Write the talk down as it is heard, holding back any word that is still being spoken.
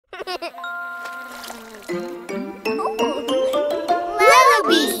Lellobee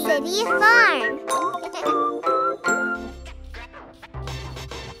City Farm.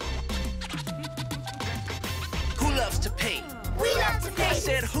 Who loves to paint? We love to paint. I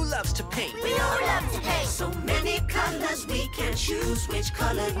said, who loves to paint? We all love to paint. So many colors we can choose. Which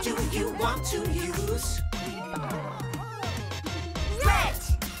color do you want to use? Red.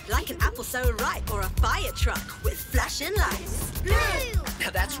 Like an apple so ripe, or a fire truck with flashing lights. Blue. Now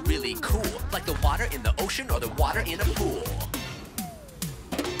that's really cool. Like the water in the ocean or the water in a pool.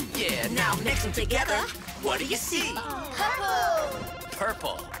 Yeah, now mix them together. What do you see? Purple.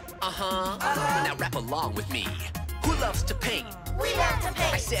 Purple. Now rap along with me. Who loves to paint? We love to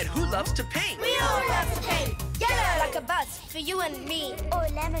paint. I said, who loves to paint? We all love to paint. Yellow. Like a bus for you and me. Or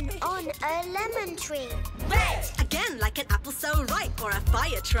lemon on a lemon tree. Red. Again, like an apple so ripe, or a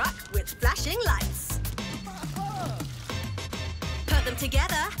fire truck with flashing lights. Put them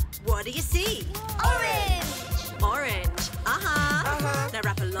together, what do you see? Orange. Orange. Now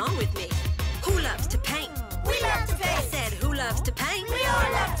rap along with me. Who loves to paint? We love to I paint. said, who loves to paint? We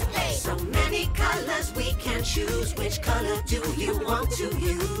all love to paint. So many colors we can choose. Which color do you want to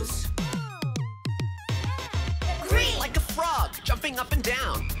use? Green. Like a frog jumping up and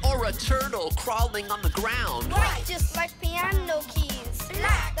down, or a turtle crawling on the ground. White. Just like piano keys.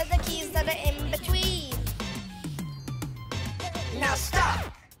 Black. They're the keys that are in between. Now stop!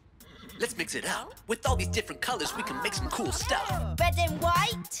 Let's mix it up. With all these different colors, we can make some cool stuff. Red and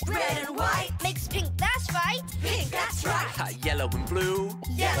white. Red and white. Makes pink, that's right. Pink, that's right. Yellow and blue.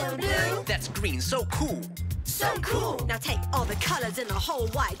 Yellow and blue. That's green, so cool. So cool. Now take all the colors in the whole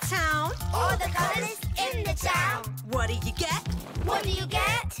wide town. All the colors in the town. What do you get? What do you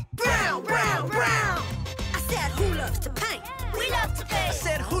get? Brown, brown, brown. I said, who loves to paint? We love to I paint.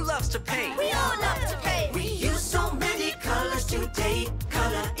 said, who loves to paint? We all love to paint. We use so many colors today.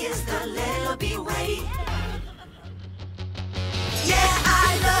 Color is the Lellobee way. Yeah,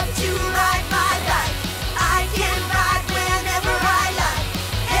 I love to ride my bike. I can ride whenever I like.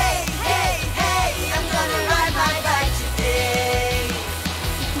 Hey, hey, hey, I'm gonna ride my bike today.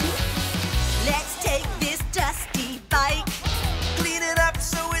 Let's take this dusty bike. Clean it up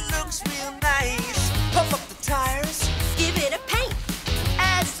so it looks real nice. Pump up the tires. Give it a paint.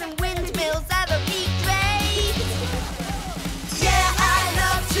 Add some windmills, that'll be great. Yeah, I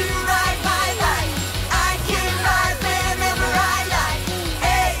love to ride my bike. I can ride whenever I like.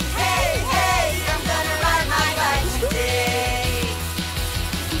 Hey, hey, hey, I'm gonna ride my bike today.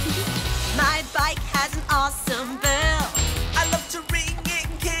 My bike has an awesome bell. I love to ring it,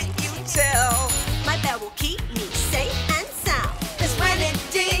 can't you tell? My bell will keep me safe and sound. 'Cause when it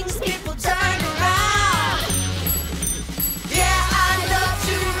dings, people turn around. Yeah, I love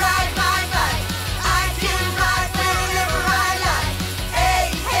to ride my bike. I can ride whenever I like. Hey,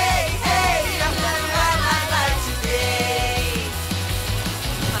 hey, hey, I'm gonna ride my bike today.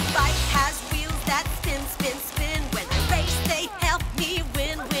 My bike has wheels that spin, spin, spin. When I race, they help me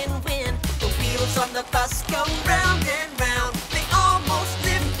win, win, win. The wheels on the bus go round and round. They almost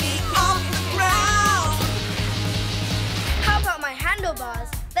lift me off the ground. How about my handlebars?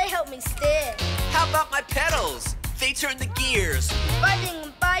 They help me steer. How about my pedals? They turn the gears. Riding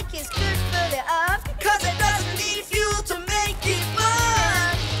a bike is good for the earth. 'Cause it doesn't need fuel to make it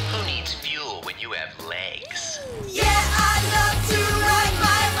burn. Who needs fuel when you have legs? Yeah, I love to ride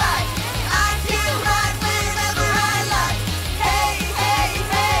my bike. I can ride whenever I like. Hey, hey,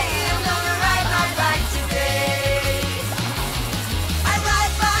 hey, I'm gonna ride my bike today. I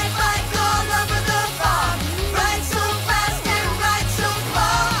ride my bike all over the farm. Ride so fast and ride so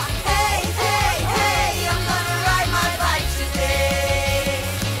far. Hey, hey, hey, I'm gonna ride my bike today.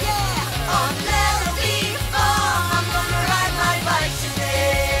 Yeah, on Lellobee Farm, I'm gonna ride my bike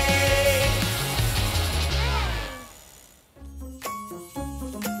today.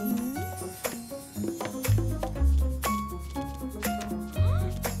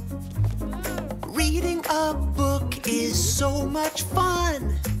 Reading a book is so much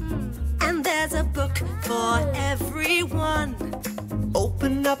fun. And there's a book for everyone.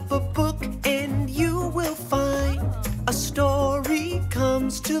 Open up a book and you will find a story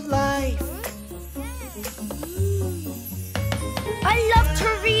comes to life. I love to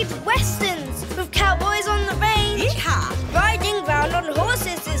read westerns with cowboys on the range. Yeehaw! Riding round on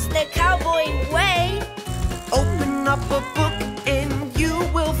horses is the cowboy way. Open up a book and you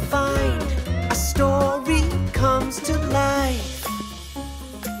will find a story comes to life.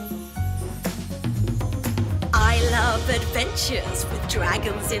 I love adventures with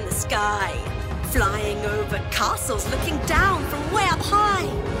dragons in the sky, flying over castles, looking down from way up high.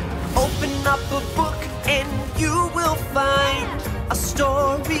 Open up a book and you will find a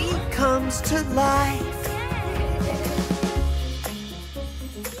story comes to life.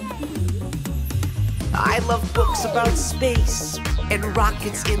 I love books about space and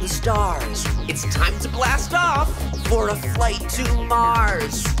rockets in the stars. It's time to blast off for a flight to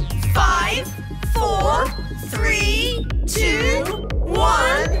Mars. 5, 4, 3, 2,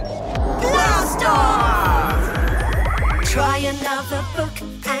 1. Blast off! Try another book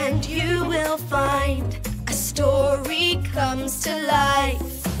and you will find a story comes to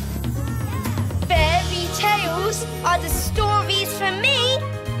life. Fairy tales are the stories for me,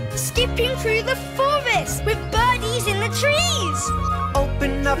 skipping through the forest with birdies in the trees.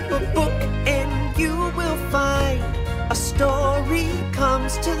 Open up a book and you will find a story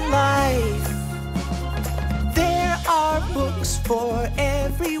comes to life. There are books for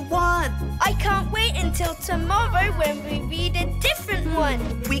everyone. I can't wait until tomorrow when we read a different one.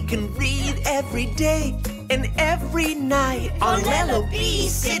 We can read every day and every night On Lellobee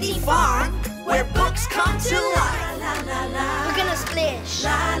City Farm, where books come to life. La la la. We're gonna splish.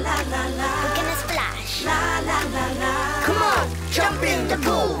 La la la la. We're gonna splash. La la la la. Come on, jump in the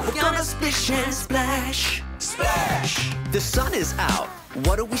pool. We're gonna splish and splash. Splash! The sun is out.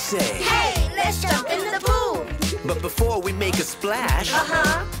 What do we say? Hey, let's jump in the pool. But before we make a splash,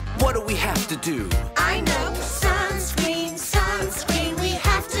 what do we have to do? I know. Sunscreen, sunscreen. We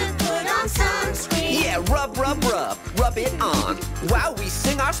have to put on sunscreen. Yeah, rub, rub, rub. Rub it on while we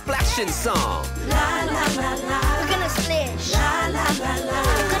sing our splashing song. La la la la. We're gonna splish. La la la la.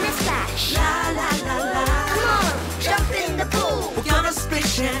 We're gonna splash. La la la la. Come on, jump in the pool. We're gonna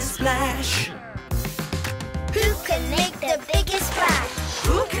splish and splash. Who can make the biggest splash?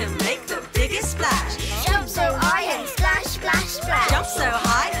 Who can make the biggest splash? Jump so high and splash, splash, splash. Jump so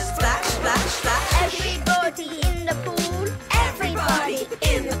high and splash, splash, splash. Everybody in the pool. Everybody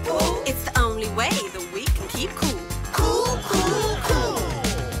in the pool. It's the only way that we can keep cool. Cool, cool, cool.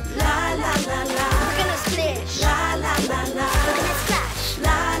 La la la la. We're gonna splish. La la la la. We're gonna splash.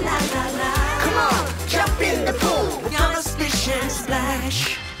 La la la la. Come on, jump in the pool. We're gonna splish and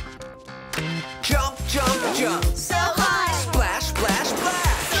splash. Jump, jump, jump. So high. Splash, splash,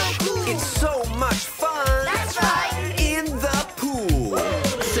 splash. So cool. It's so much fun. That's right. In the pool.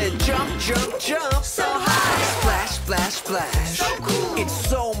 I said jump, jump, jump. So high. Splash, splash, splash. So cool. It's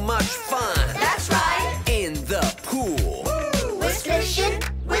so much fun. That's right. In the pool. We're splishing,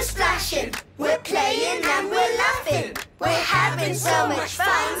 we're splashing, we're playing and we're laughing. We're having so much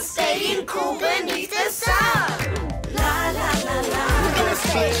fun, staying cool beneath the sun. La la la la. We're gonna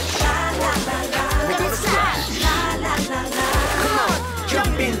splish. La la la la. We're gonna splash. La la la la. Come on,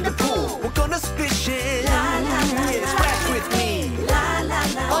 jump in the pool. We're gonna splish it. La la la Yeah, la. splash with me. La la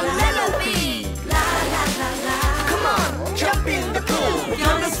la On la. Lellobee. La la la la. Come on, jump in the pool. We're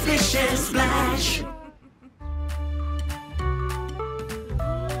gonna splish and splash.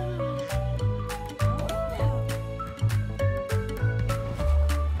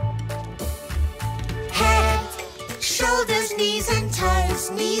 Head, shoulders, knees and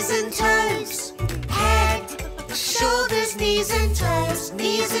toes, knees and toes. Head, shoulders, knees and toes,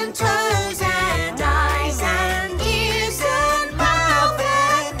 knees and toes, and eyes and ears and mouth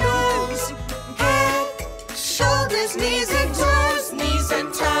and nose. Head, shoulders, knees and toes, knees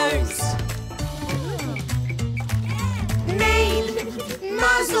and toes. Mane,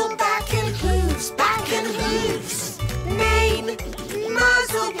 muzzle, back and hooves, back and hooves. Mane,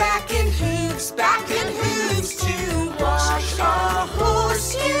 muzzle, back and hooves, back and hooves. To wash a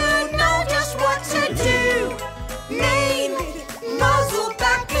horse, you know just what to do. Mane, muzzle,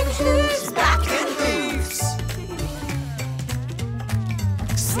 back and hooves, back and hooves.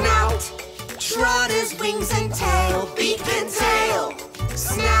 Snout, trotters, wings and tail, beak and tail.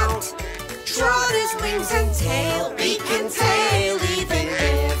 Snout, trotters, wings and tail, beak and tail. Even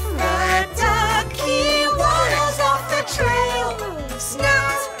if the ducky waddles off the trail.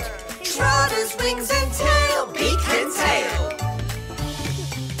 Snout, trotters, wings and tail, beak and tail.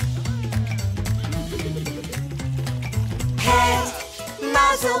 Head,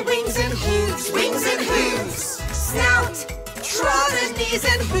 muzzle, wings and hooves, wings and hooves. Snout, trotters, knees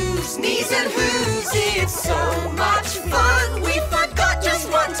and hooves, knees and hooves. It's so much fun, we forgot just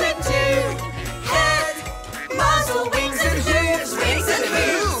what to do. Head, muzzle, wings and hooves, wings and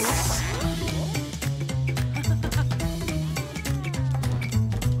hooves.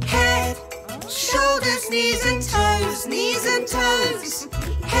 Head, shoulders, knees and toes, knees and toes.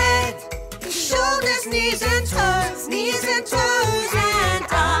 Head, shoulders, knees and toes, knees and toes, and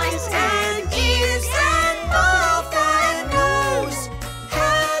eyes and ears and mouth and nose.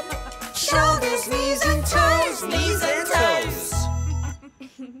 Head, shoulders, knees and toes, knees and toes.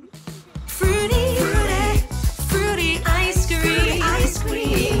 Fruity, fruity, fruity ice cream.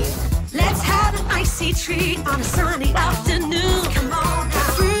 treat on a sunny afternoon. Come on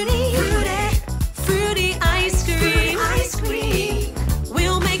now. Fruity, fruity, fruity ice cream. Ice cream.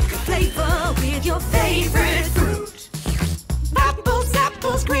 We'll make a flavor with your favorite fruit. Apples,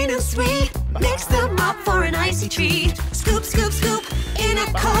 apples, green and sweet. Mix them up for an icy treat. Scoop, scoop, scoop in a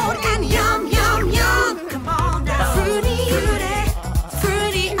cold and yum, yum, yum. Come on now. Fruity, fruity,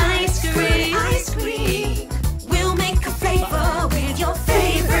 fruity ice cream. Ice cream. We'll make a flavor with your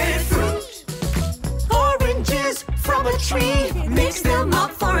favorite fruit. Oranges from a tree. Mix them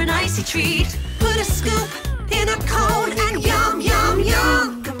up for an icy treat. Put a scoop in a cold and yum, yum,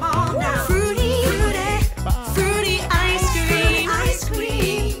 yum. Come on now. Fruity, fruity, fruity ice cream. Ice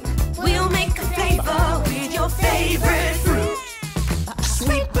cream. We'll make a flavor with your favorite fruit.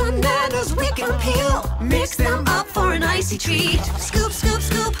 Sweet bananas we can peel. Mix them up for an icy treat. Scoop, scoop,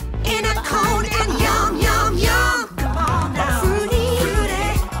 scoop in a cone and yum, yum, yum. Come on now. Fruity, fruity,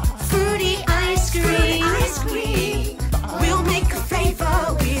 fruity ice cream. Ice cream. We'll make a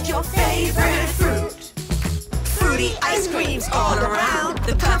flavor with your favorite fruit. Fruity ice creams all around.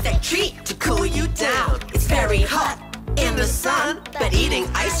 The perfect treat to cool you down. It's very hot in the sun, but eating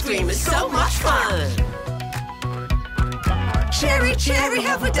ice cream is so much fun. Cherry, cherry,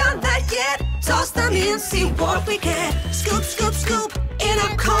 have we done that yet? Toss them in, see what we get. Scoop, scoop, scoop in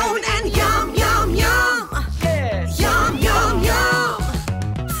a cone and yum, yum, yum. Yeah. Yum, yum, yum.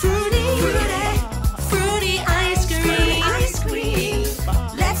 Fruity, fruity, fruity ice cream. Ice cream.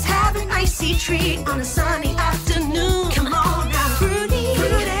 Let's have an icy treat on a sunny afternoon. Come on now. Fruity,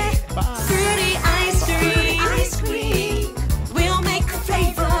 fruity, fruity ice cream. Ice cream. We'll make a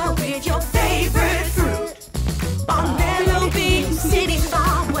flavor with your favorite fruit. On Lellobee City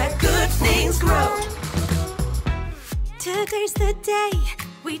Farm where good things grow. Today's the day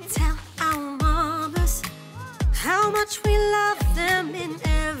we tell our mamas how much we love them in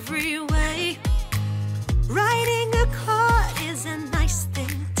every way. Writing a card is a nice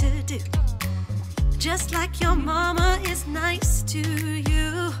thing to do, just like your mama is nice to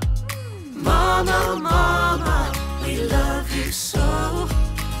you. Mama, mama, we love you so.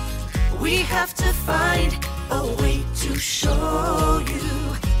 We have to find a way to show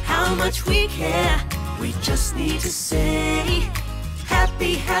you how much we care. We just need to say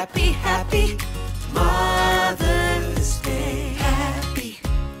happy, happy, happy Mother's Day. Happy,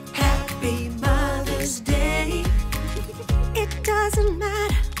 happy Mother's Day. It doesn't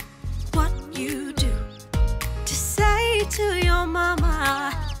matter what you do to say to your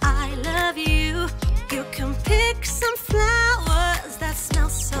mama, I love you. You can pick some flowers that smell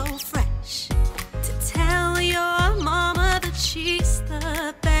so fresh to tell your mama that she's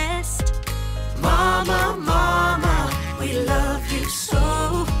the best. Mama, mama, we love you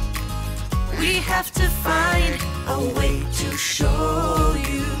so. We have to find a way to show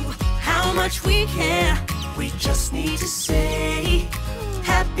you how much we care. We just need to say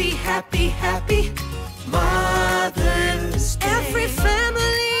happy, happy, happy Mother's Day. Every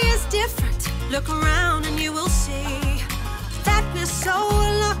family is different. Look around and you will see that we're so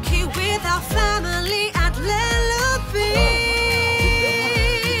lucky with our family at Lellobee.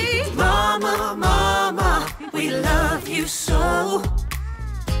 Mama, mama, we love you so.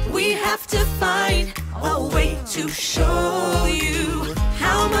 We have to find a way to show you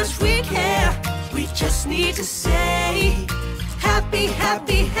how much we care. We just need to say happy,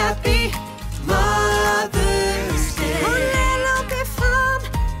 happy, happy Mother's Day. On Lellobee Farm,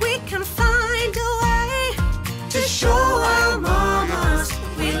 we can find a way to show our mamas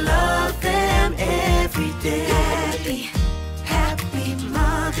we love them every day. Happy, happy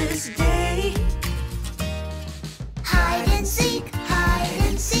Mother's Day. Hide and seek,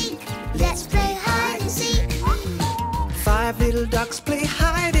 let's play hide and seek. 5 little ducks play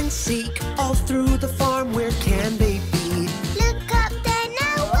hide and seek all through the farm. Where can they be? Look up there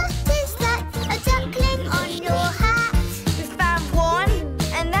now, what is that? A duckling on your hat. We found one,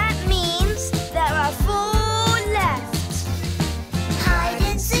 and that means there are 4 left. Hide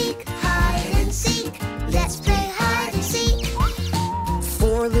and seek, let's play hide and seek.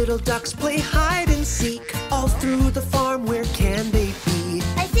 4 little ducks play hide and seek all through the farm. Where can they be?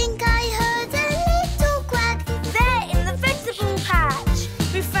 I think I heard a little quack there in the vegetable patch.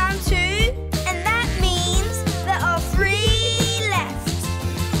 We found 2, and that means there are 3 left.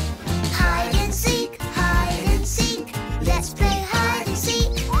 Hide and seek, let's play hide and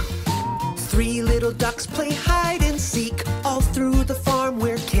seek. 3 little ducks play hide and seek all through the farm.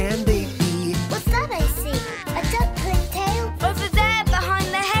 Where can they be? What's that I see? A duckling tail? Over there behind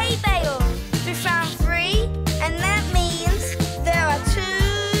the hay bale. We found 3, and that means there are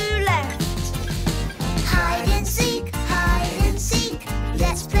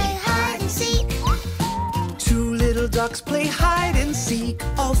ducks play hide and seek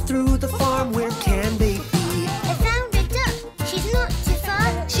all through the farm. Where can they be? I found a duck, she's not too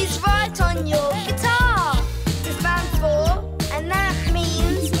far. She's right on your guitar. We found 4, and that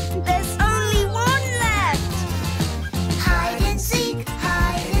means there's only 1 left. Hide and seek,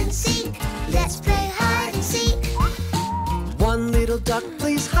 let's play hide and seek. One little duck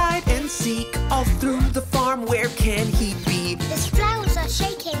plays hide and seek all through the farm. Where can he be? The flowers are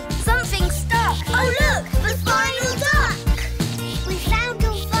shaking, something's stuck. Oh look, the final duck. We found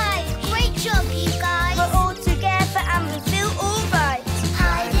all 5, great job you guys. We're all together and we feel alright.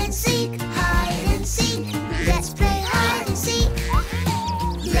 Hide and seek, let's play hide and seek.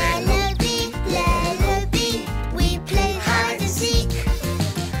 Lellobee, Lellobee, we play hide and seek.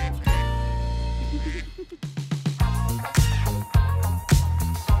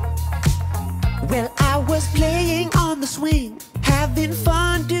 Well, I was playing on the swing, having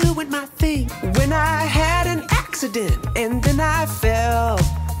fun doing my thing, when I had an accident and then I fell.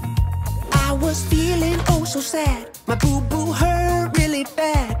 I was feeling oh so sad, my boo-boo hurt really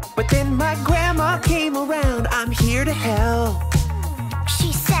bad, but then my grandma came around. I'm here to help.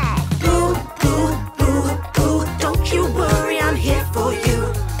 She said, Boo, boo, boo, boo, don't you worry, I'm here for you.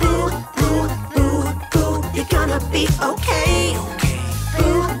 Boo, boo, boo, boo, you're gonna be okay.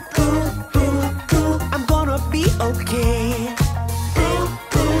 Boo, boo, boo, boo, I'm gonna be okay. Boo,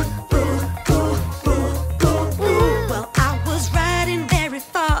 boo, boo, boo, boo, boo, boo. Well, I was riding very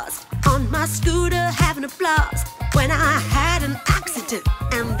fast on my scooter, having a blast, when I had an accident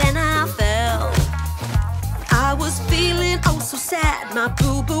and then I fell. I was feeling oh so sad, my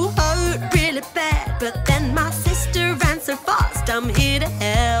boo-boo hurt really bad, but then my sister ran so fast. I'm here to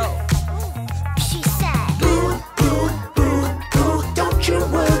help. she said, Boo, boo, boo, boo, don't you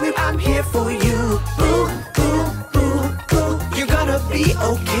worry, I'm here for you. Boo, boo, boo, boo, you're gonna be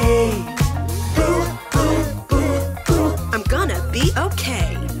okay. Boo, boo, boo, boo, I'm gonna be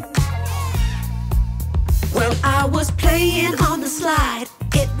okay. Well, I was playing on the slide,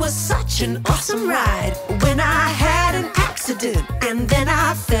 it was such an awesome ride, when I had an accident and then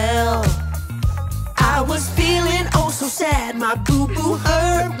I fell. I was feeling oh so sad, my boo-boo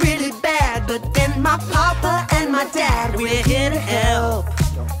hurt really bad, but then my papa and my dad, we're here to help.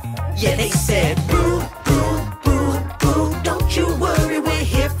 Yeah, they said, boo, boo, boo, boo, don't you worry, we're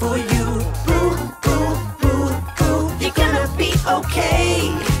here for you. Boo, boo, boo, boo, you're gonna be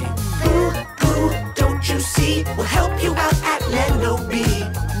okay. Boo, boo, don't you see, we'll help you out at Lellobee.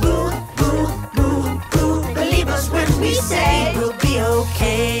 Boo, boo, boo, boo, believe us when we say we'll be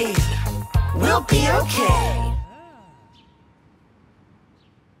okay. We'll be okay.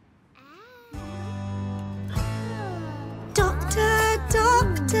 Doctor,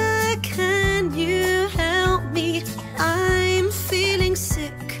 doctor, can you help me? I'm feeling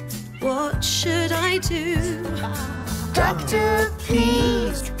sick. What should I do? Doctor,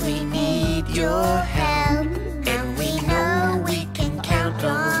 please, we need your help, and we know we can count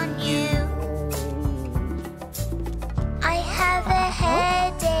on you. I have a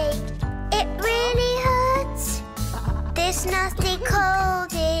headache, it really hurts. This nasty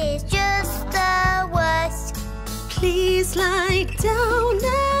cold is just the worst. Please lie down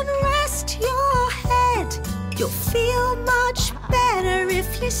and rest your head. You'll feel much better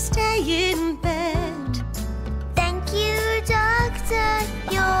if you stay in bed. Thank you, doctor,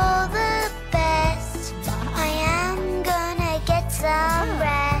 you're the best. I am gonna get some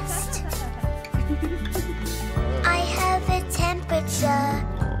rest. I have a temperature,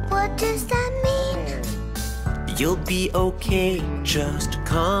 what does that mean? You'll be okay, just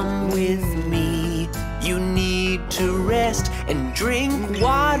come with me. You need to rest and drink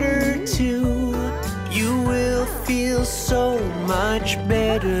water too. You will feel so much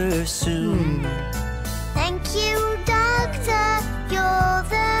better soon. Thank you, doctor, you're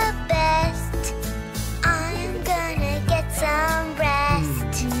the best. I'm gonna get some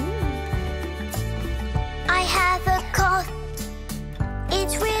rest. I have a cough,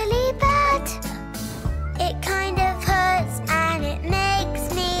 it's really bad. It kind of hurts and it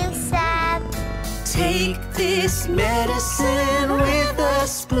makes me sad. Take this medicine with a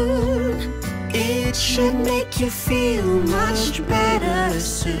spoon. It should make you feel much better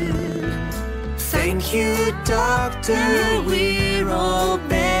soon. Thank you, doctor, we're all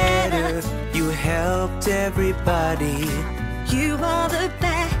better. You helped everybody. You are the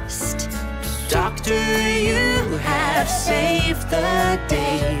best. Doctor, you have saved the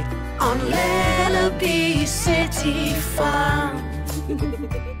day on Lellobee City Farm.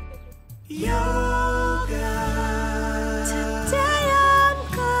 Yoga. Today I'm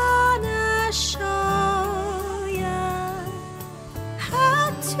gonna show ya how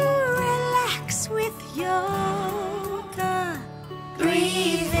to relax with yoga.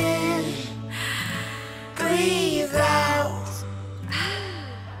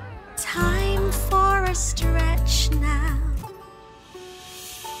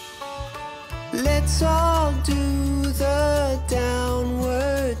 Let's all do the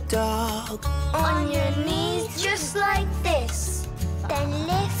downward dog. On your knees just like this. Then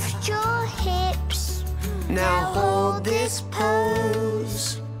lift your hips. Now hold this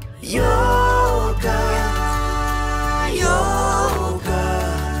pose. Yoga,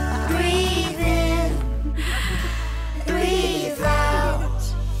 yoga. Breathe in, breathe out.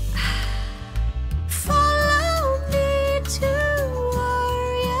 Follow me to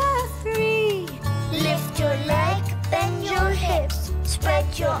warrior 3. Lift your leg, bend your hips. Spread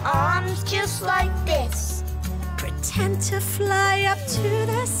your arms just like this. Pretend to fly up to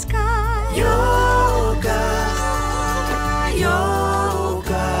the sky. Yoga,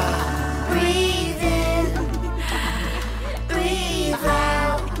 yoga. Breathe in, breathe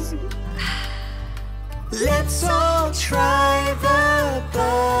out. Let's all try the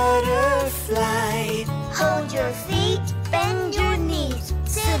butterfly. Hold your feet, bend your knees.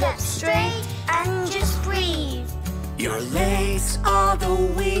 Sit up straight and just breathe. Your legs are the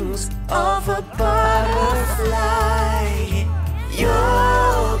wings of a butterfly.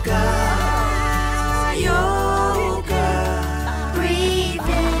 Yoga, yoga. Breathe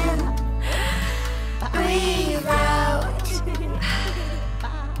in, breathe out.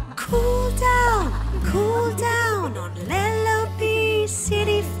 Cool down on Lellobee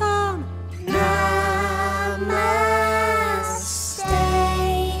City Farm. Namaste.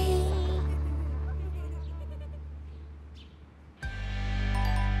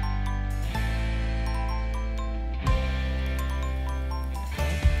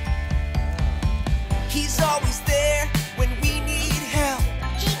 He's always there when we need help.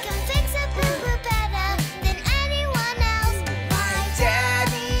 He can fix a poo-poo better than anyone else. My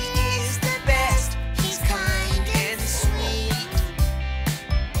daddy is the best. He's kind and sweet.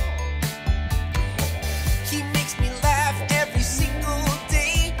 He makes me laugh every single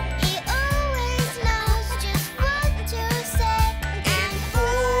day. He always knows just what to say. And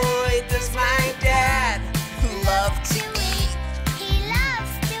boy, does my dad love to eat. He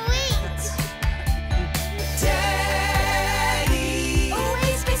loves to eat. Daddy,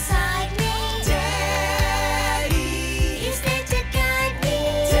 Always beside me. Daddy, He's there to guide me.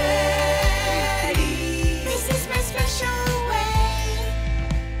 Daddy. This is my special way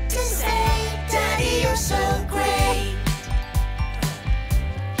to say, Daddy, you're so great.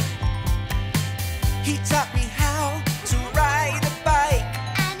 He taught me how to ride a bike.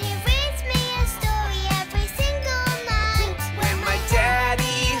 And he reads me a story every single night. When my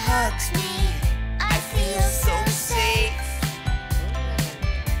daddy hugs me, I feel so safe.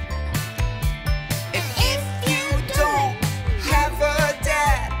 And if you don't have a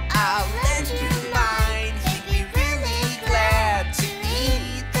dad, I'll lend you mine. He'd be really glad to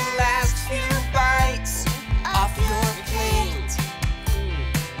eat the last few bites off your plate.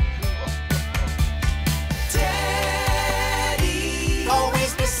 Daddy,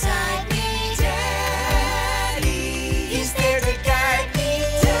 always beside me. Daddy, he's there to guide me.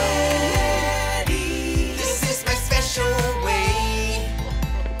 Daddy, this is my special way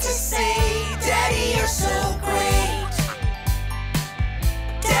to say, Daddy, you're so great.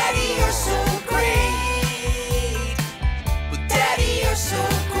 Daddy, you're so great. Well, Daddy, you're so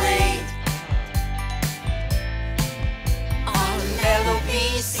great. On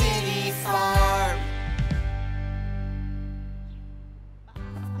Lellobee City Farm.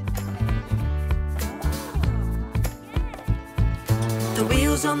 The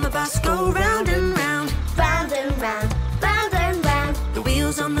wheels on the bus go round and round. Round and round, round and round. The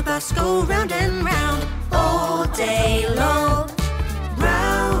wheels on the bus go round and round all day long.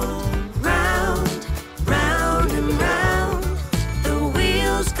 Round, round, round and round. The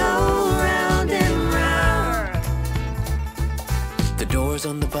wheels go round and round. The doors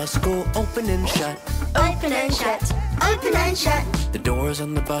on the bus go open and shut. Open and shut, open and shut. The doors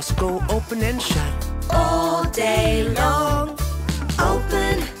on the bus go open and shut. All day long.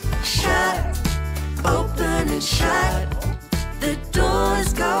 Open, shut, open and shut. The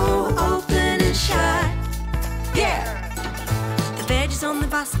doors go open and shut. Yeah! The veggies on the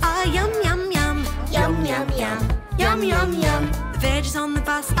bus are yum, yum, yum. Yum, yum, yum, yum, yum, yum. The veggies on the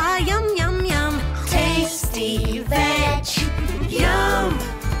bus are yum, yum, yum. Tasty veg. Yum,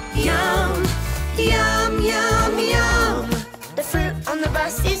 yum, yum, yum, yum. The fruit on the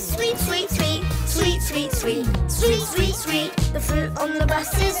bus is sweet, sweet, sweet. Sweet, sweet, sweet, sweet, sweet, sweet. The fruit on the bus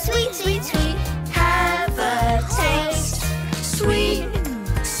is sweet, sweet, sweet. Have a taste. Sweet,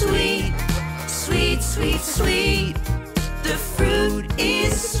 sweet, sweet, sweet, sweet. The fruit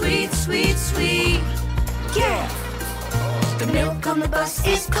is sweet, sweet, sweet. Yeah! The milk on the bus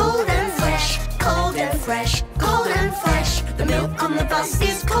is cold and fresh. Cold cold and fresh, cold and fresh. The milk on the bus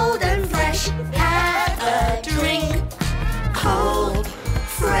is cold and fresh. Have a drink, cold,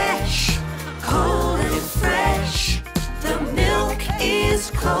 fresh, cold and fresh. The milk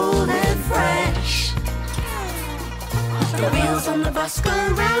is cold and fresh. The wheels on the bus go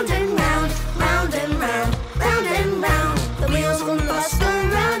round and round, round and round, round and round. The wheels on the bus go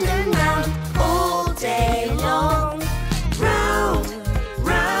round and round all day long. Round,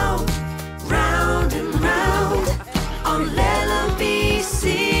 round, round and round on Lellobee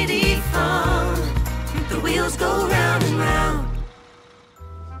City Farm. The wheels go round and round.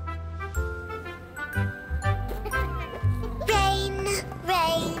 Rain,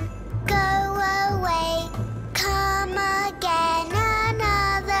 rain, go away. Come again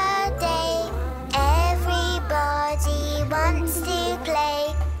another day. Everybody wants to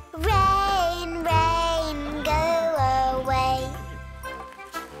play. Rain, rain, go away.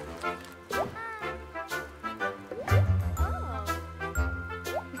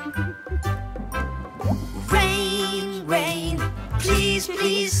 Rain, rain, please,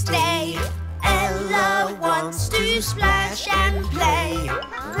 please stay. Ella wants to splash and play.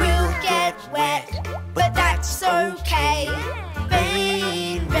 We'll get wet, but that's okay.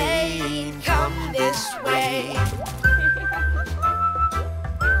 Rain, rain, come this way.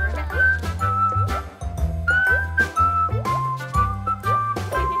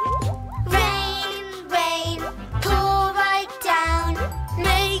 Rain, rain, pour right down.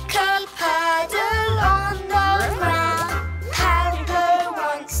 Make a puddle on the ground. Pamper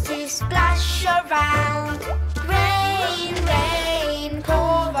wants to splash around. Rain, rain,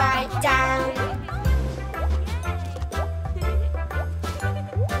 pour right down.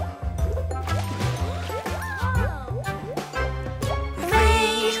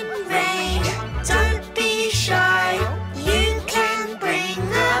 Rain, rain, don't be shy. You can bring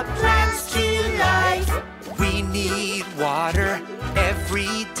the plants to life. We need water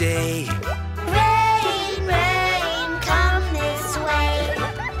every day. Rain, rain, come this way.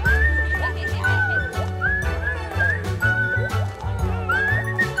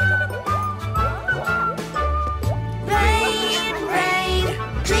 Rain, rain,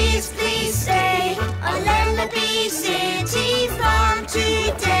 please, please stay on Lellobee City Farm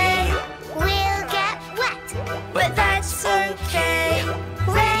today. We'll get wet. But that's okay.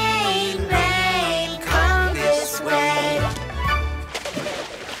 Rain, rain, come this way.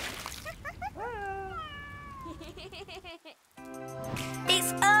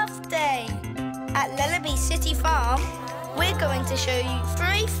 It's Earth Day. At Lellobee City Farm, we're going to show you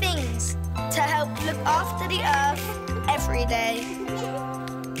 3 things to help look after the earth every day.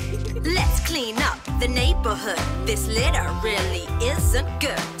 Let's clean up the neighborhood. This litter really isn't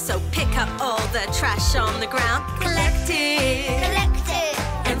good. So pick up all the trash on the ground, collect it, Collect it.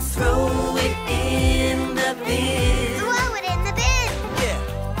 and throw it in the bin. Throw it in the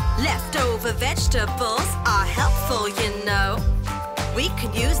bin. Leftover vegetables are helpful, you know. We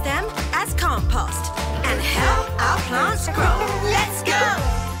can use them as compost and help our plants grow. Let's go!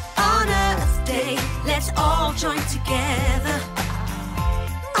 On Earth Day, let's all join together.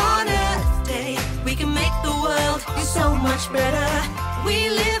 On Earth Day, we can make the world so much better. We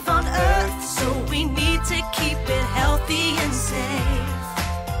live on Earth, so we need to keep it healthy and safe.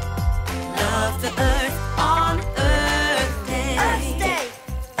 Love the Earth on Earth Day. Earth Day,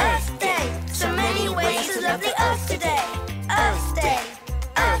 Earth Day. So many ways to love the earth today. Earth Day,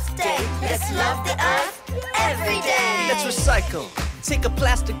 Earth Day. Let's love the earth every day. Let's recycle. Take a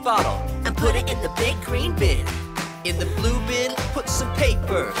plastic bottle And put it in the big green bin. in the blue bin. Put some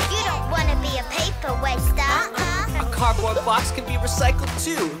paper. You don't want to be a paper waster. A cardboard box can be recycled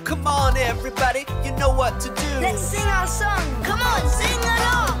too. Come on, everybody, you know what to do. Let's sing our song. Come on, sing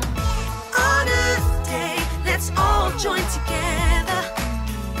along. On Earth Day, let's all join together.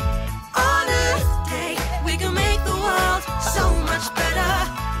 On Earth Day, we can make the world so much better.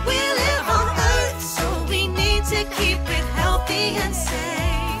 We live on Earth, so we need to keep it healthy and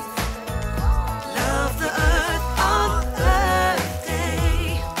safe. Love the Earth on Earth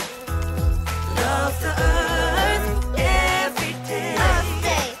Day. Love the Earth every day. Earth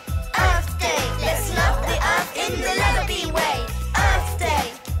Day, Earth Day. Let's love the earth in the Lellobee way. Earth Day,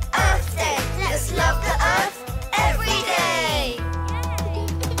 Earth Day. Let's love the earth every day.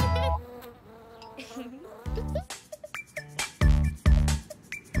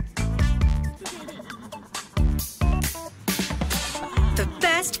 The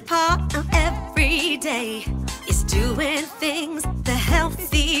best part of every day is doing things the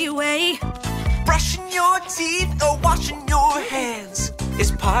healthy way. Brushing your teeth or washing your hands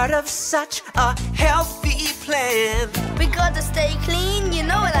is part of such a healthy plan. We gotta stay clean, you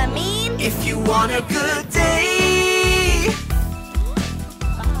know what I mean? If you want a good day,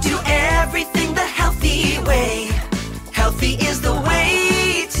 do everything the healthy way. Healthy is the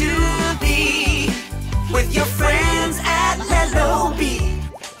way to be with your friends at Lellobee.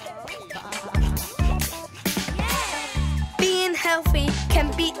 Being healthy can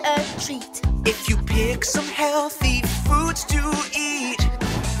be a treat. If you pick some healthy foods to eat,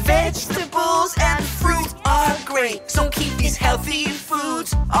 vegetables and fruit are great. So keep these healthy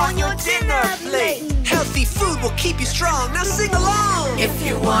foods on your dinner plate. Healthy food will keep you strong. Now sing along. If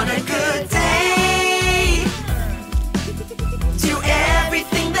you want a good day, do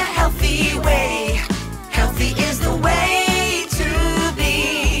everything the healthy way. Healthy is the way to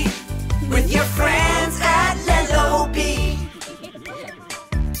be with your friends at Lellobee.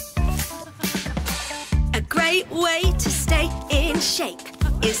 A great way to stay in shape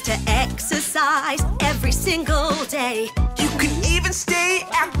is to exercise every single day. You can even stay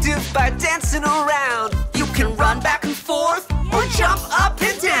active by dancing around. You can run back and forth or jump up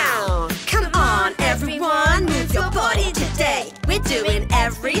and down. Come on, everyone, move your body today. We're doing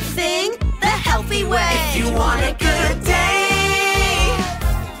everything the healthy way. If you want a good day,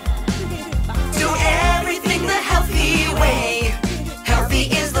 do everything the healthy way. Healthy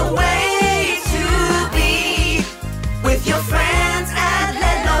is the way to be with your friends at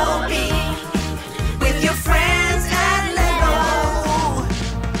Lellobee. With your friends at Lellobee.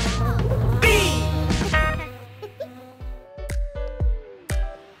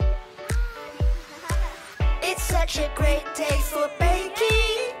 It's such a great day for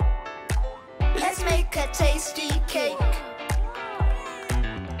baking. Let's make a tasty cake.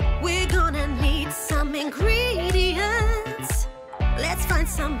 We're gonna need some ingredients. Let's find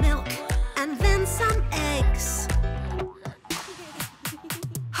some milk and then some eggs.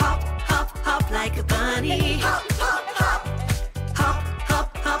 Hop, hop, hop like a bunny. Hop, hop, hop. Hop,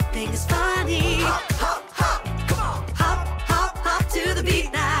 hop, hopping is funny. Hop, hop, hop. Come on. Hop, hop, hop to the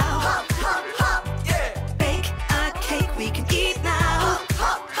beat now. Hop, hop, hop. Yeah. Bake a cake we can eat now. Hop,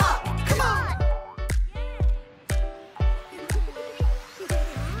 hop, hop. Come on.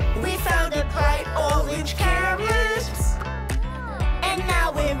 We found a bright orange carrot, and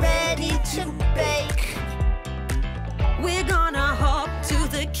now we're ready to bake. We're gonna hop to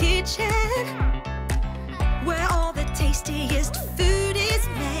the kitchen, where all the tastiest food is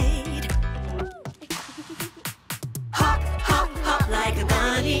made. Hop, hop, hop like a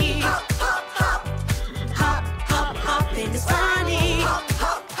bunny. Hop, hop, hop. Hop, hop, hopping is funny. Hop,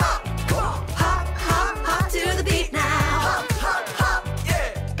 hop, hop. Come on. Hop, hop, hop to the beat now. Hop, hop, hop.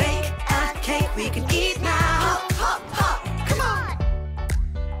 Yeah. Bake a cake we can eat now. Hop, hop, hop. Come on.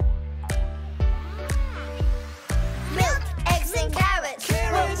 Milk, eggs and carrots.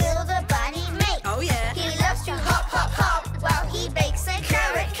 What will the bunny make? Oh yeah. He loves to hop, hop, hop while he bakes a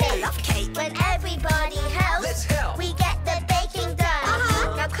carrot I cake. love cake. When everybody helps, Let's help. we get the baking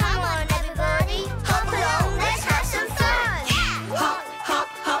done. Now come on, everybody, hop along, let's have some fun. Hop, hop,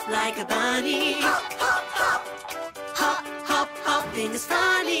 hop like a bunny. Hop, hop, hop. Hop, hop, hopping is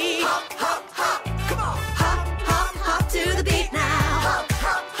funny. Hop, hop, hop. Come on. Hop, hop, hop to the beat now. Hop,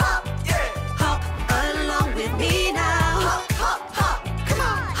 hop, hop. Yeah. Hop along with me now. Hop, hop, hop. Come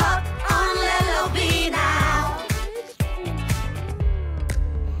on. Hop on Lellobee now.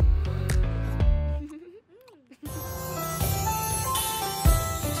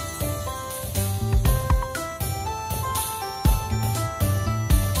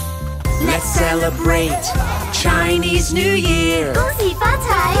 Let's celebrate Chinese New Year. 恭喜发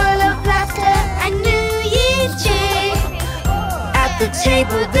财 full of laughter and New Year's cheer. At the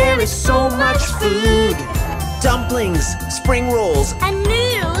table there is so much food. Dumplings, spring rolls. And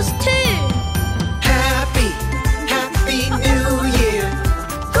noodles too. Happy, happy New Year.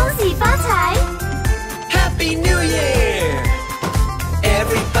 恭喜发财 Happy New Year.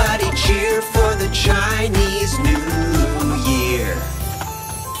 Everybody cheer for the Chinese New Year.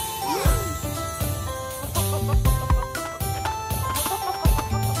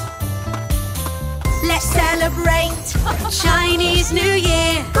 Let's celebrate Chinese New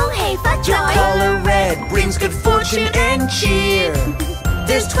Year. 恭喜发 Your 财 color red brings good fortune and cheer.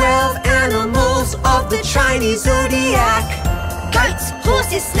 There's 12 animals of the Chinese zodiac. Goats,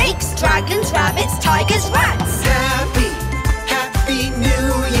 horses, snakes, dragons, rabbits, tigers, rats. Happy, happy New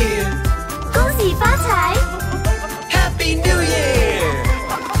Year. 恭喜发财 Happy New Year.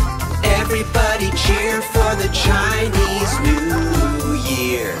 Everybody cheer for the Chinese New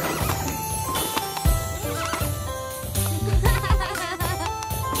Year.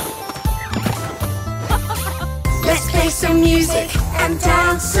 Let's play some music and and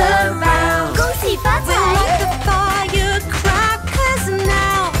dance around. Go see Butter. We'll light the firecrackers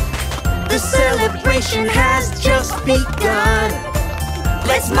now. The celebration has just begun.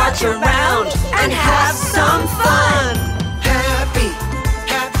 Let's march around and have some fun. Happy,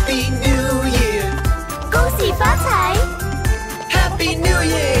 happy New Year. Go see Butter. Happy New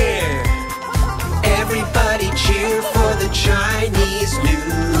Year. Everybody cheer for the Chinese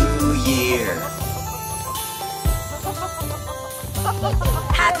New Year.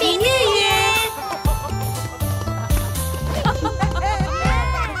 Happy New Year!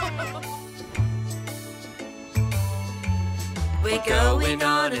 We're going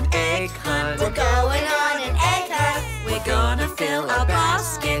on an egg hunt. We're going on an egg hunt. We're gonna fill our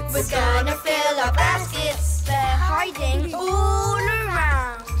baskets. We're gonna fill our baskets. They're hiding all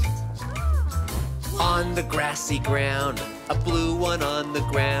around. On the grassy ground, a blue one on the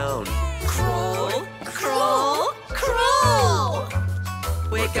ground. Crawl, crawl, crawl!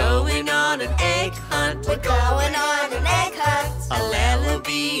 We're going on an egg hunt. We're going on an egg hunt. A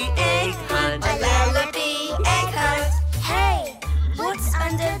Lellobee egg hunt. A Lellobee egg hunt. Hey, what's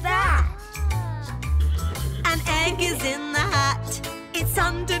under that? An egg is in the hat. It's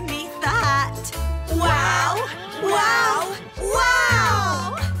underneath the hat. Wow! Wow!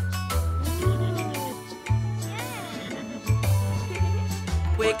 Wow!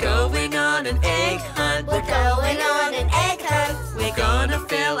 We're going on an egg hunt. We're going on an egg hunt. We're gonna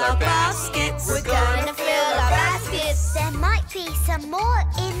fill our baskets. We're gonna fill our baskets. There might be some more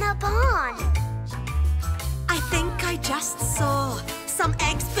in the barn. I think I just saw some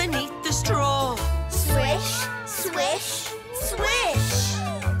eggs beneath the straw. Swish, swish, swish.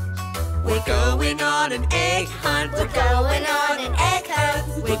 We're going on an egg hunt. We're going on an egg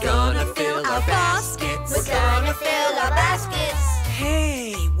hunt. We're gonna fill our baskets. We're gonna fill our baskets.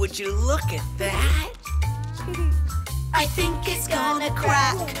 Hey, would you look at that? I think it's gonna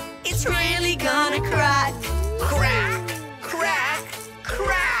crack. It's really gonna crack. Crack, crack,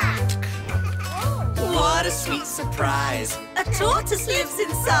 crack. What a sweet surprise. A tortoise lives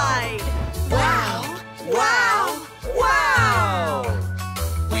inside. Wow, wow, wow.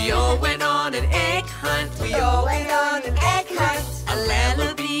 We all went on an egg hunt. We all Going on an egg hunt. a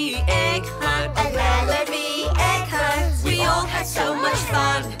Lellobee egg hunt. A Lellobee egg hunt. We all had so much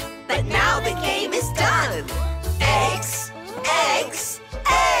fun, but now the game is done. Eggs, eggs,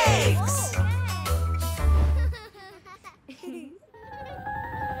 eggs.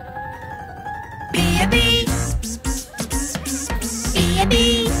 Be a bee. Be a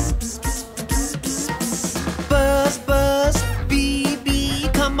bee. Buzz, buzz, bee, bee.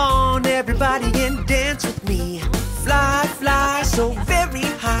 Come on, everybody, and dance with me. Fly, fly, so very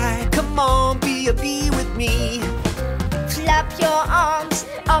high. Come on, be a bee with me. Flap your arms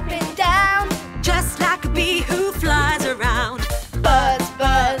up and down. Just like a bee who flies around. Buzz,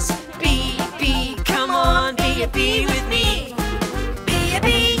 buzz, Bee, bee, come on, be a bee with me. Be a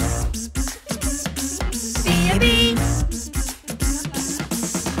bee. Be a bee.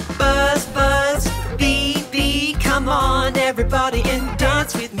 Buzz, buzz, bee, bee. Come on, everybody, and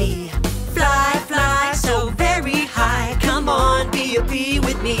dance with me. Fly, fly, so very high. Come on, be a bee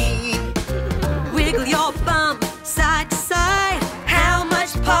with me. Wiggle your bum side to side. How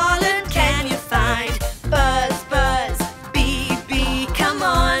much pollen can you find? buzz, buzz. Bee, bee, come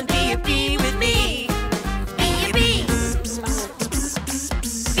on, be a bee with me. Be a bee.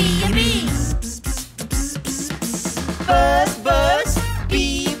 Be a bee. Buzz, buzz,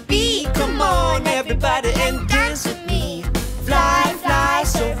 bee, bee. Come on, everybody, and dance with me. Fly, fly,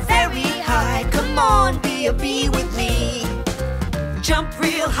 so very high. Come on, be a bee with me. Jump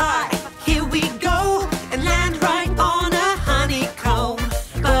real high, here we go, and land right on a honeycomb.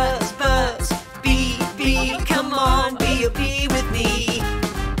 Buzz, buzz, bee, bee, come on, be a bee with me.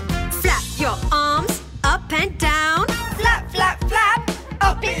 Flap your arms up and down. Flap, flap, flap.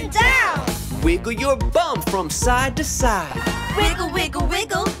 Up and down. Wiggle your bum from side to side. Wiggle, wiggle,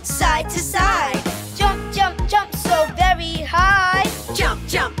 wiggle, side to side. Jump, jump, jump so very high. Jump,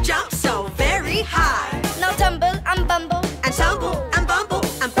 jump, jump so very high. Now tumble and bumble. And tumble and bumble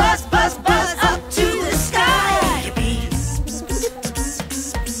and buzz, buzz, buzz up to the sky.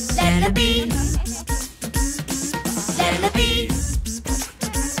 Lellobee. Lellobee.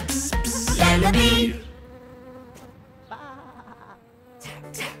 Lellobee. Tap,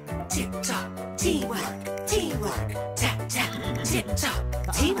 tap, tip top, teamwork, teamwork. Tap, tap, tip top,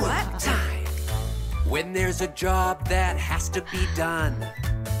 teamwork time. When there's a job that has to be done,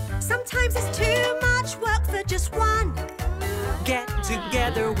 Sometimes it's too much work for just one. Get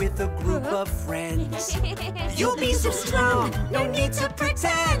together with a group of friends. You'll be so strong, no need to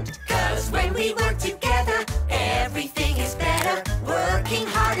pretend. 'Cause when we work together, everything is better. Work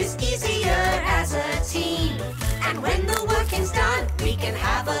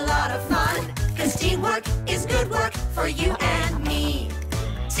a lot of fun. 'Cause teamwork is good work for you and me.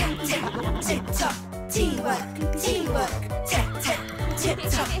 Tap, tap, tip-top, teamwork, teamwork. Tap, tap,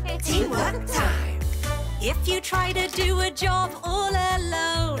 tip-top, teamwork time. If you try to do a job all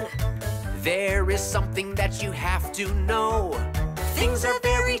alone, there is something that you have to know. things are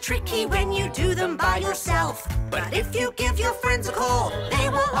very tricky when you do them by yourself. But if you give your friends a call, they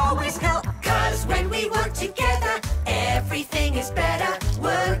will always help. 'Cause when we work together, everything is better.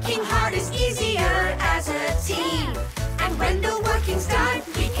 Working hard is easier as a team. And when the working's done,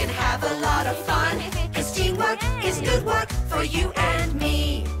 we can have a lot of fun. 'Cause teamwork is good work for you and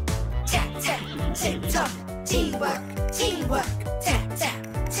me. Tap, tap, tip-top, teamwork, teamwork. Tap, tap,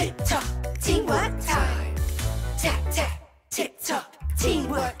 tip-top, teamwork time. Tap, tap, tip-top,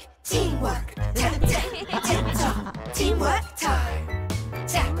 teamwork, teamwork. Tap, tap, tip-top, teamwork time.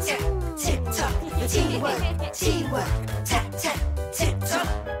 Tap, tap, tip-top, teamwork, teamwork. Tap, tap, tip-top,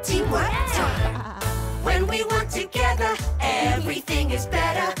 teamwork time. When we work together, everything is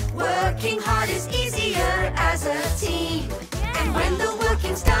better. Working hard is easier as a team. And when the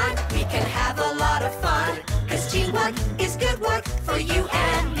working's done, we can have a lot of fun. 'Cause teamwork is good work for you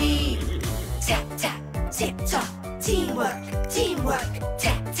and me. Tap, tap, tip-top, teamwork, teamwork.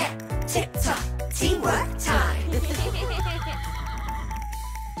 Tap, tap, tip-top, teamwork time.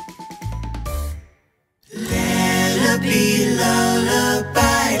 Lellobee,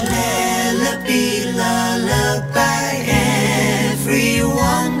 lullaby, Lellobee, lullaby.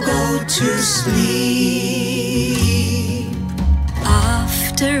 Everyone go to sleep.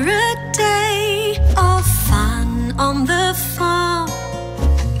 After a day of fun on the farm,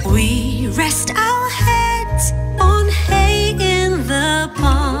 we rest our heads on hay in the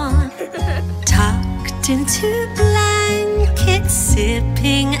barn. Tucked into blankets,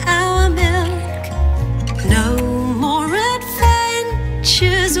 sipping our milk. No more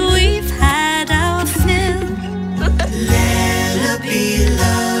adventures, we've had our fill. Lellobee,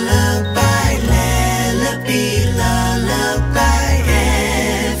 lullaby, Lellobee, lullaby.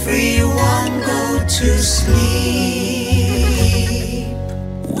 Everyone go to sleep.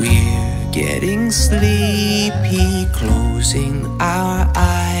 We're getting sleepy, closing our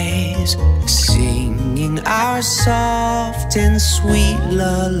eyes, singing our soft and sweet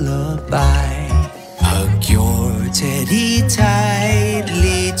lullaby. Hug your teddy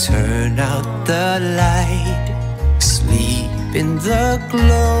tightly, turn out the light. Sleep in the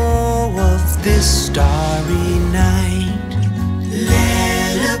glow of this starry night.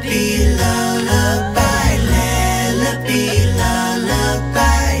 Lellobee, lullaby, Lellobee,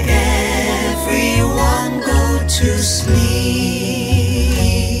 lullaby. Everyone go to sleep.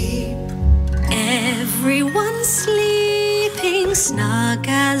 Everyone's sleeping snug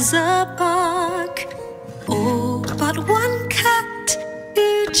as a bug. Oh, but one cat who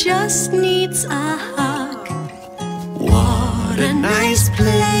just needs a hug. What a nice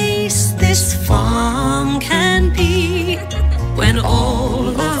place this farm can be, when all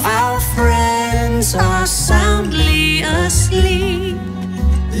of our friends are soundly asleep.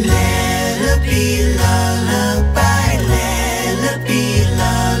 Lellobee, lullaby, Lellobee,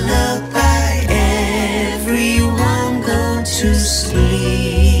 lullaby. Everyone go to sleep.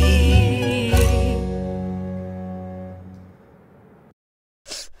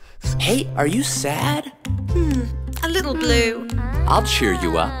 Hey, are you sad? A little blue. I'll cheer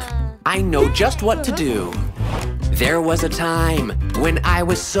you up. I know just what to do. There was a time when I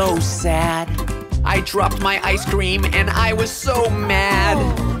was so sad. I dropped my ice cream and I was so mad.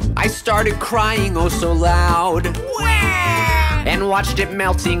 I started crying oh so loud, and watched it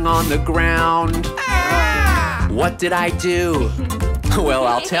melting on the ground. What did I do? Well,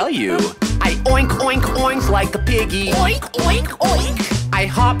 I'll tell you. I oink, oink, oink like a piggy. Oink, oink, oink. I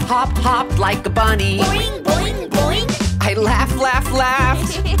hop, hop, hopped like a bunny. Boing, boing, boing. I laugh, laugh,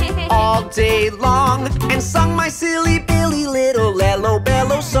 laughed all day long, and sung my silly Billy little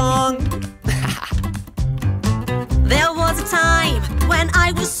Lellobee song. There was a time when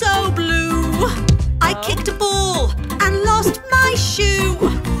I was so blue. I kicked a ball and lost my shoe.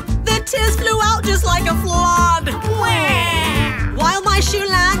 The tears flew out just like a flood, while my shoe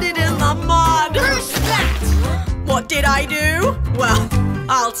landed in the mud. Who's that? What did I do? Well,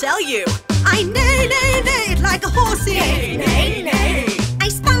 I'll tell you. I neighed like a horsey. Neigh, neigh, neigh. I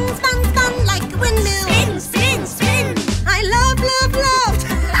spun, spun, spun like a windmill. Spin, spin, spin. I loved, loved, loved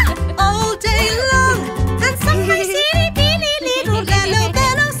all day long, and sung my silly Billy little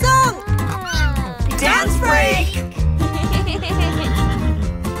Lellobee song. Dance break!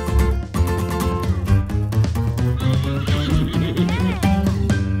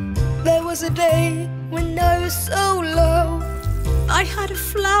 There was a day when I was so low. I had a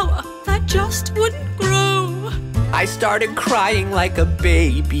flower that just wouldn't grow. I started crying like a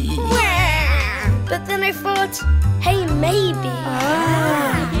baby. But then I thought, hey, maybe.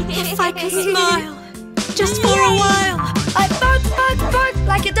 If I can smile just for a while. I bark, bark, bark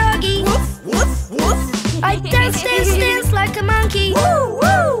like a doggy. Woof, woof, woof. I dance, dance, dance like a monkey. Woo,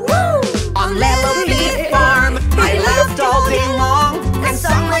 woo, woo. On Lellobee farm, I laughed all day long and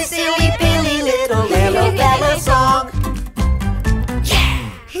sung my silly, pilly little Lellobella song.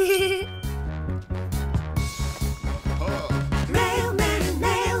 Mailman,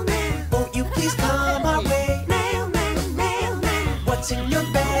 mailman, won't you please come our way? Mailman, mailman, what's in your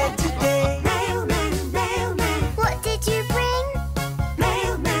bag today? Mailman, mailman, What did you bring?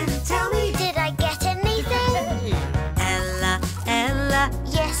 mailman, tell me. Did I get anything? Ella, Ella,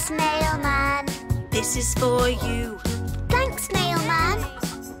 Yes, mailman. this is for you. Thanks, mailman.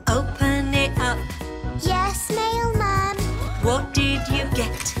 Open it up. Yes, mailman. What did you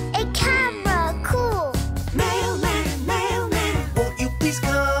get? A camera, cool. Mailman, mailman, won't you please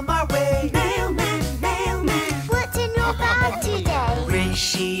come our way? Mailman, mailman, What's in your bag today?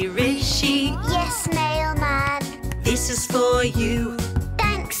 Rishi, Rishi, Yes, mailman. this is for you.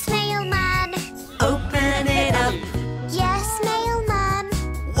 Thanks, mailman. Open it up. Yes, mailman.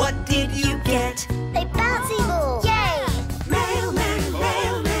 What did you get? A bouncy ball. Yay! mailman,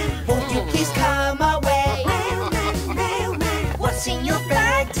 mailman, won't you please come our way? Mailman, mailman, what's in your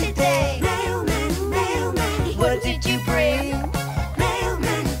bag today? Mailman, mailman, what did you bring?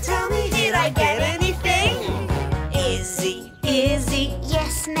 Mailman, tell me, did I get anything? Izzy, Izzy,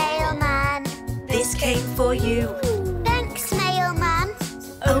 Yes, mailman. this came for you. Thanks, mailman.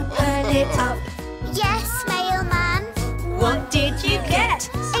 Open it up. Yes, mailman. What did you get?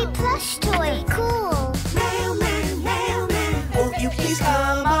 A plush toy, cool. Mailman, mailman, won't you please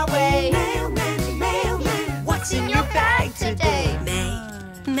come our way? Mailman, mailman, what's in your bag today?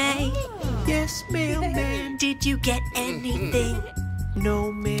 May, Yes, mailman, did you get anything?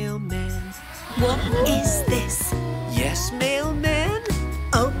 no mailman. What is this? Yes, mailman,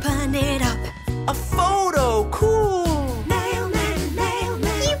 Open it up. a photo, cool. Mailman, You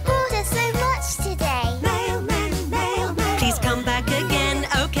mailman, brought us so much today. mailman, mailman. Please come back again,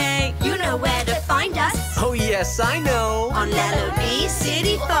 okay? You know where to find us. Oh yes, I know. On Lellobee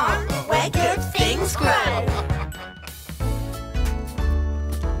City Farm, where good things grow.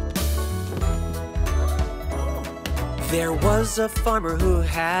 There was a farmer who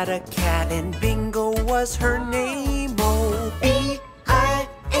had a cat, and Bingo was her name. Oh, B-I-N-G-O,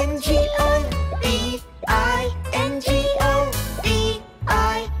 B-I-N-G-O, B-I-N-G-O,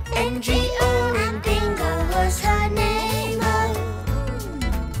 And Bingo was her name. Oh,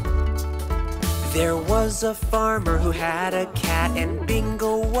 There was a farmer who had a cat, and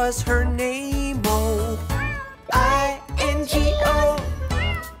Bingo was her name. Oh, I-N-G-O,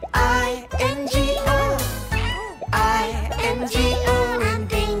 I-N-G-O, I-N-G-O. and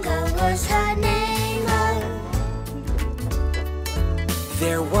Bingo was her name. Oh,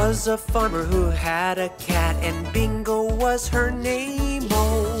 There was a farmer who had a cat, and Bingo was her name.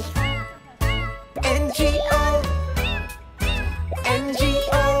 Oh, N-G-O,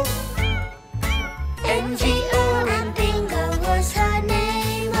 N-G-O, N-G-O. and Bingo was her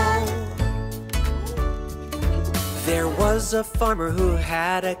name. Oh, There was a farmer who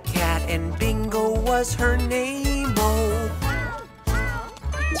had a cat, and Bingo was her name. Oh,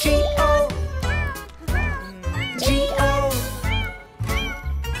 G-O, G-O,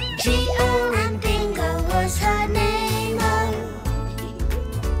 G-O. and Bingo was her name. Oh,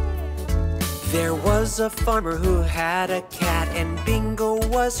 There was a farmer who had a cat, and Bingo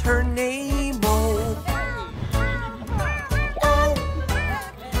was her name. Oh, oh,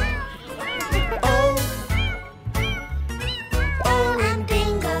 oh, oh. and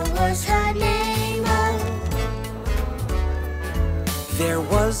Bingo was her name. Oh, There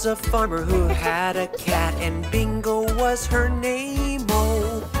was a farmer who had a cat, and Bingo was her name.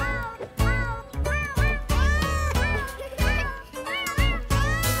 Oh,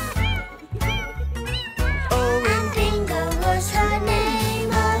 oh. and Bingo was her name.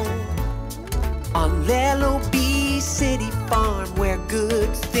 Oh, On Lellobee City Farm, where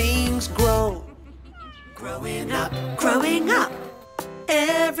good things grow. Growing up,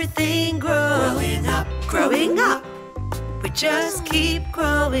 Everything grows. Growing up. We just keep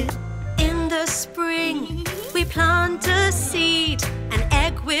growing. In the spring, we plant a seed. An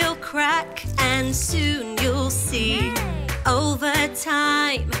egg will crack, and soon you'll see. Over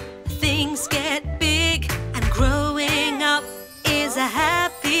time, things get big, and growing up is a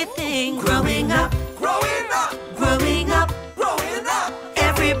happy thing. Growing up, growing up, growing up. growing up,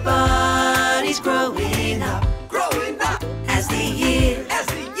 Everybody's growing up growing up. as the years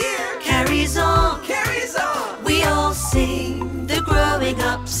growing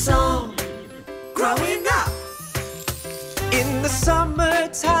up song. Growing up. In the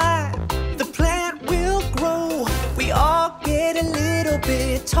summertime, the plant will grow. We all get a little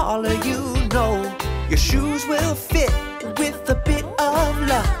bit taller, you know. Your shoes will fit with a bit of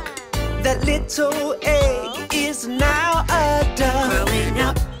luck. That little egg is now a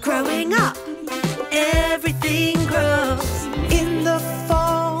duck. Growing up, everything grows. In the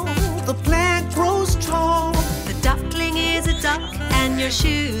fall, the plant grows tall. The duckling is a duck and your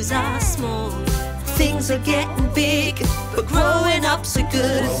shoes are small. Things are getting big, but growing up's a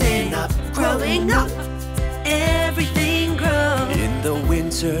good thing. Growing up, everything grows. In the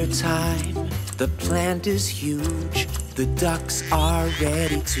winter time, the plant is huge. The ducks are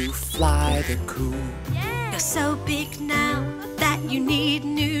ready to fly the coop. You're so big now that you need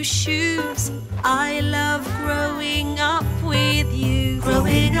new shoes. I love growing up with you.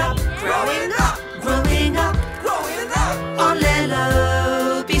 Growing up, growing up, growing up, growing up on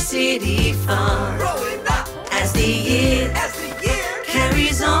Lellobee City Farm. Growing up as the year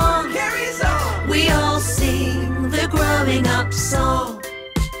carries on, we all sing the growing up song.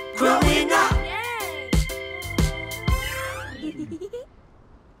 Growing up.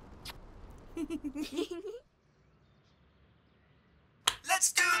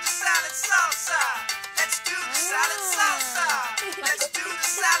 Let's do the salad salsa. Let's do the salad salsa. Let's do the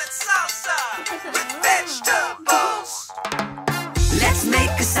salad salsa with vegetables. Let's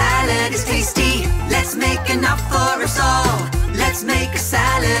make a salad, it's tasty. Let's make enough for us all. Let's make a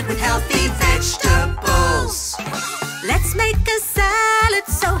salad with healthy vegetables. Let's make a salad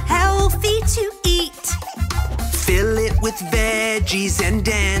so healthy to eat. Fill it with veggies and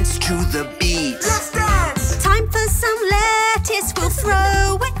dance to the beat. Let's dance! Time for some lettuce, we'll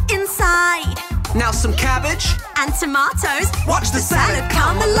throw it inside. Now some cabbage And tomatoes, watch the salad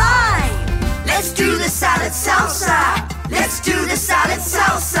come alive. Let's do the salad salsa. Let's do the salad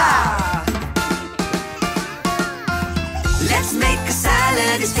salsa. Let's make a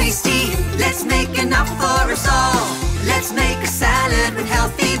salad, it's tasty. Let's make enough for us all. Let's make a salad with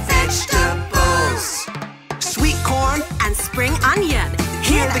healthy vegetables. sweet corn And spring onion.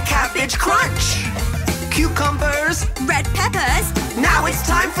 Hear the cabbage crunch. Cucumbers, Red peppers. now it's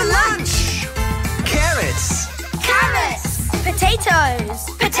time for lunch. Carrots, Carrots, potatoes,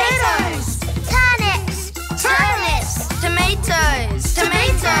 Potatoes, turnips, turnips, tomatoes,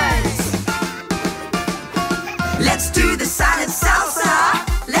 tomatoes. Let's do the salad salsa.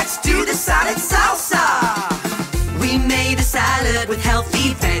 Let's do the salad salsa. We made a salad with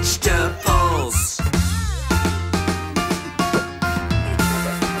healthy vegetables.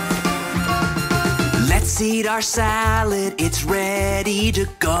 let's eat our salad, it's ready to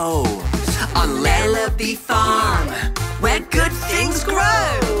go. On Lellobee Farm, where good things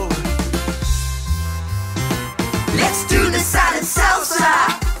grow. Let's do the salad salsa.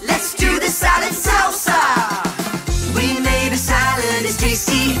 Let's do the salad salsa. We made a salad, it's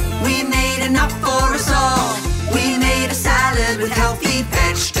tasty. We made enough for us all. We made a salad with healthy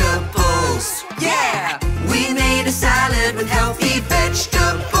vegetables. Yeah! We made a salad with healthy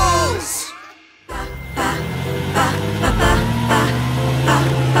vegetables.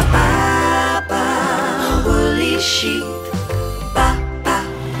 Woolly sheep.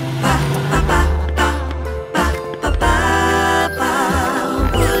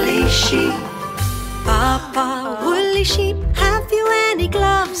 Woolly sheep. Papa, woolly sheep, have you any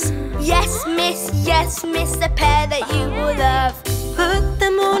gloves? Yes, miss, a pair that you will love. Put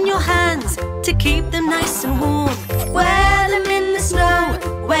them on your hands to keep them nice and warm. Wear them in the snow,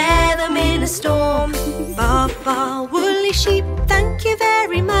 wear them in a storm. Papa, woolly sheep, thank you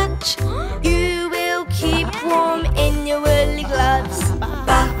very much. You will keep warm in your woolly gloves.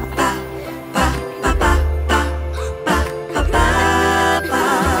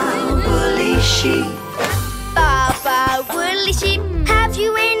 Woolly sheep. Baba, woolly sheep, have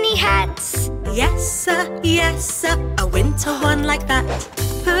you any hats? Yes, sir, a winter one like that.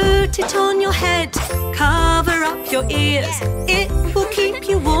 Put it on your head, cover up your ears. It will keep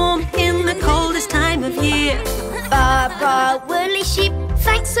you warm in the coldest time of year. Baba, woolly sheep,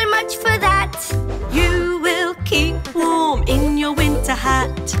 thanks so much for that. You will keep warm in your winter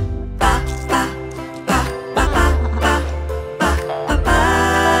hat.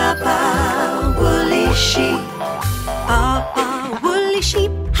 Woolly sheep. Papa, woolly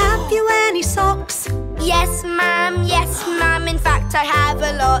sheep, have you any socks? Yes, ma'am, in fact I have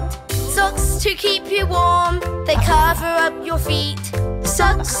a lot. Socks to keep you warm, they cover up your feet.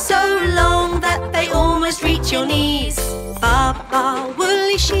 Socks so long that they almost reach your knees. Papa,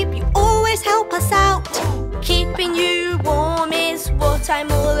 woolly sheep, you always help us out. Keeping you warm is that's what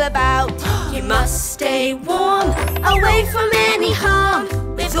I'm all about. You must stay warm, away from any harm,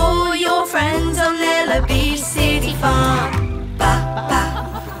 with all your friends on Lellobee City Farm. Ba ba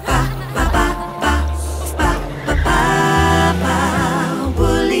ba ba ba ba ba ba ba ba.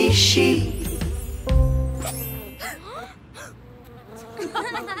 Woolly sheep.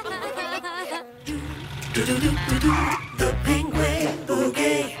 Do do do do do. The penguin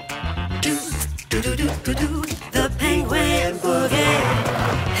boogie. Do do do do do do. The penguin boogie.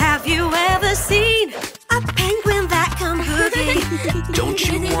 Have you ever seen a penguin that can boogie? Don't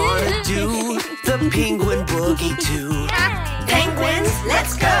you wanna do the penguin boogie too? Penguins,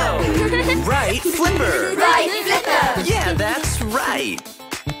 let's go! Right, Flipper! Right, Flipper! Yeah, that's right!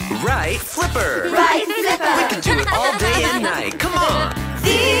 Right, Flipper! Right, Flipper! We can do it all day and night. Come on!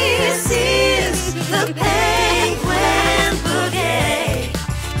 This is the penguin boogie.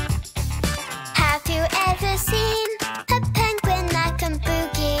 Have you ever seen a penguin that can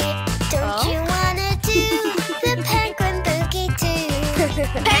boogie? Don't you wanna do the penguin boogie too?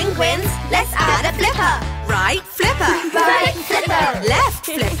 Penguins, let's add a flipper. Right, Flipper! Right, Flipper! Left,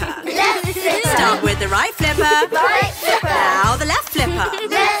 Flipper! Left Flipper! Start with the right flipper. Right Flipper! Now the left flipper.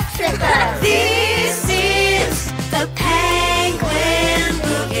 Left Flipper! This is the penguin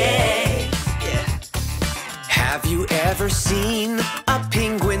boogie. Have you ever seen a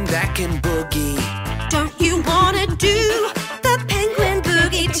penguin that can boogie? Don't you wanna do the penguin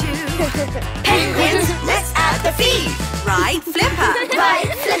boogie too? Penguins, let's add the feet. Right flipper.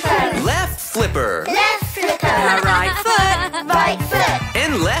 Right Flipper! Left Flipper! Left Flipper! Now right foot. Right foot!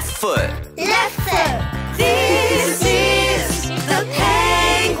 And left foot! Left foot! This is the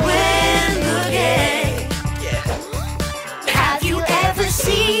penguin boogie. Have you ever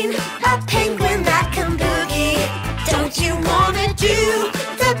seen a penguin that can boogie? Don't you wanna do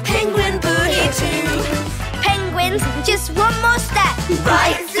the penguin boogie too? Penguins, just one more step.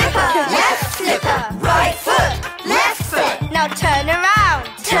 Right flipper. Left flipper. Right foot. Left foot. Now turn around.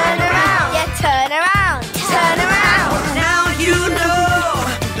 Turn around. Yeah, turn around. Turn around. Now you know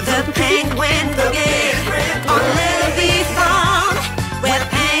the penguin boogie on Lellobee Farm, where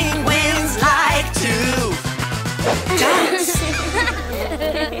penguins like to dance.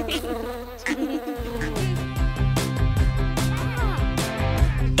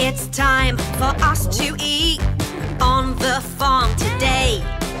 It's time for us to eat on the farm today.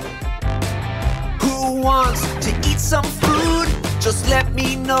 Who wants to eat some food? Just let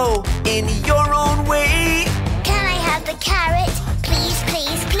me know in your own way. Can I have the carrot? Please,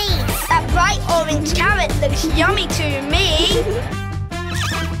 please, please. That bright orange carrot looks yummy to me.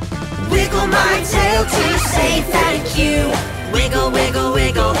 Wiggle my tail to say thank you. Wiggle, wiggle,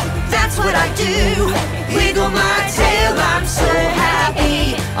 wiggle, that's what I do. Wiggle my tail, I'm so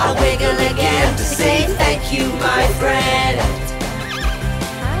happy. I'll wiggle again to say thank you, my friend.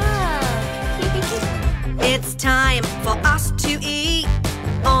 It's time for us to eat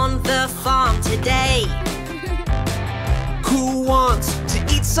on the farm today. Who wants to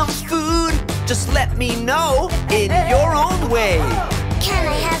eat some food? Just let me know in your own way. Can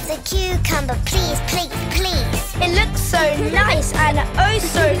I have the cucumber? Please, please, please. It looks so nice and oh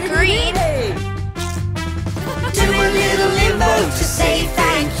so green. Do a little limbo to say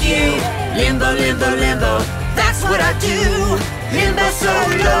thank you. Limbo, limbo, limbo, that's what I do. Limbo so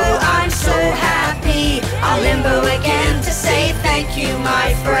low, I'm so happy. I'll limbo again to say thank you,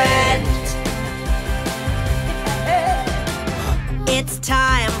 my friend. It's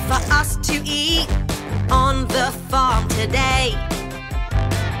time for us to eat on the farm today.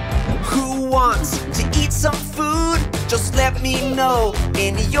 Who wants to eat some food? Just let me know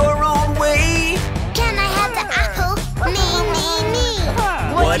in your own way. Can I have the apple? Me, me, me.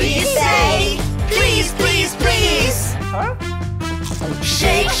 What do you say? Please, please, please.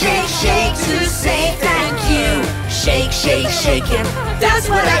 Shake, shake, shake to say thank you. Shake, shake, shaking, that's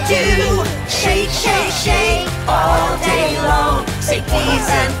what I do. Shake, shake, shake all day long. Say please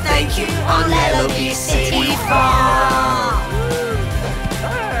and thank you on Lellobee City Farm.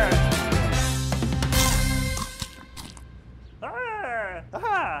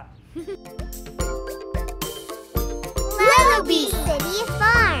 Lellobee City